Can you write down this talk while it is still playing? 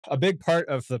A big part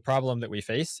of the problem that we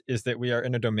face is that we are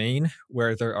in a domain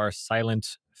where there are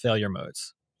silent failure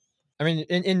modes. I mean,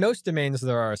 in most domains,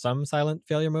 there are some silent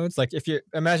failure modes. Like if you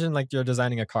imagine like you're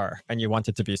designing a car and you want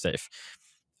it to be safe,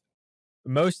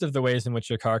 most of the ways in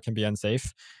which your car can be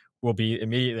unsafe will be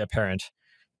immediately apparent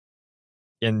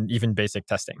in even basic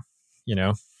testing. You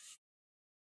know,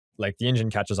 like the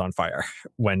engine catches on fire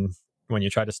when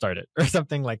you try to start it or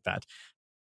something like that.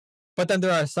 But then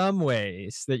there are some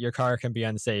ways that your car can be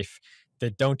unsafe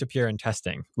that don't appear in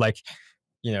testing. Like,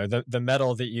 the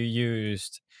metal that you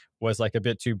used was like a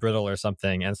bit too brittle or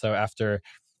something. And so after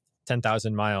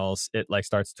 10,000 miles, it like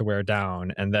starts to wear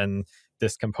down and then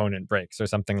this component breaks or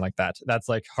something like that. That's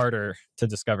like harder to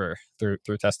discover through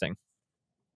testing.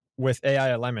 With AI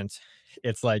alignment,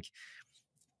 it's like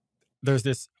there's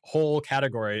this whole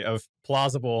category of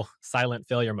plausible silent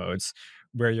failure modes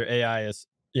where your AI is,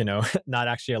 not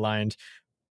actually aligned,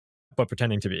 but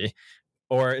pretending to be.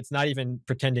 Or it's not even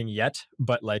pretending yet,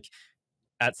 but like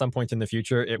at some point in the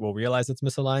future, it will realize it's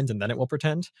misaligned and then it will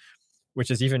pretend,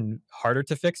 which is even harder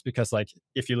to fix because, like,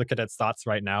 if you look at its thoughts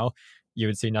right now, you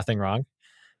would see nothing wrong,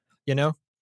 you know?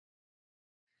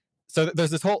 So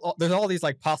there's all these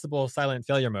like possible silent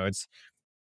failure modes.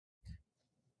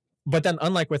 But then,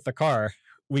 unlike with the car,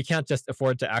 we can't just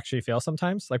afford to actually fail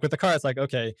sometimes. Like with the car, it's like,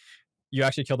 okay, you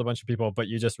actually killed a bunch of people, but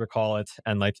you just recall it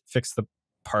and like fix the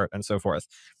part and so forth.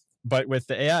 But with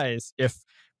the AIs, if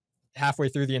halfway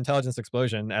through the intelligence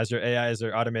explosion, as your AIs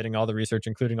are automating all the research,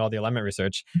 including all the alignment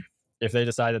research, if they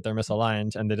decide that they're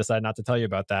misaligned and they decide not to tell you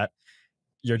about that,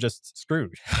 you're just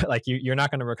screwed. Like you're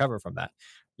not going to recover from that,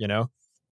 you know?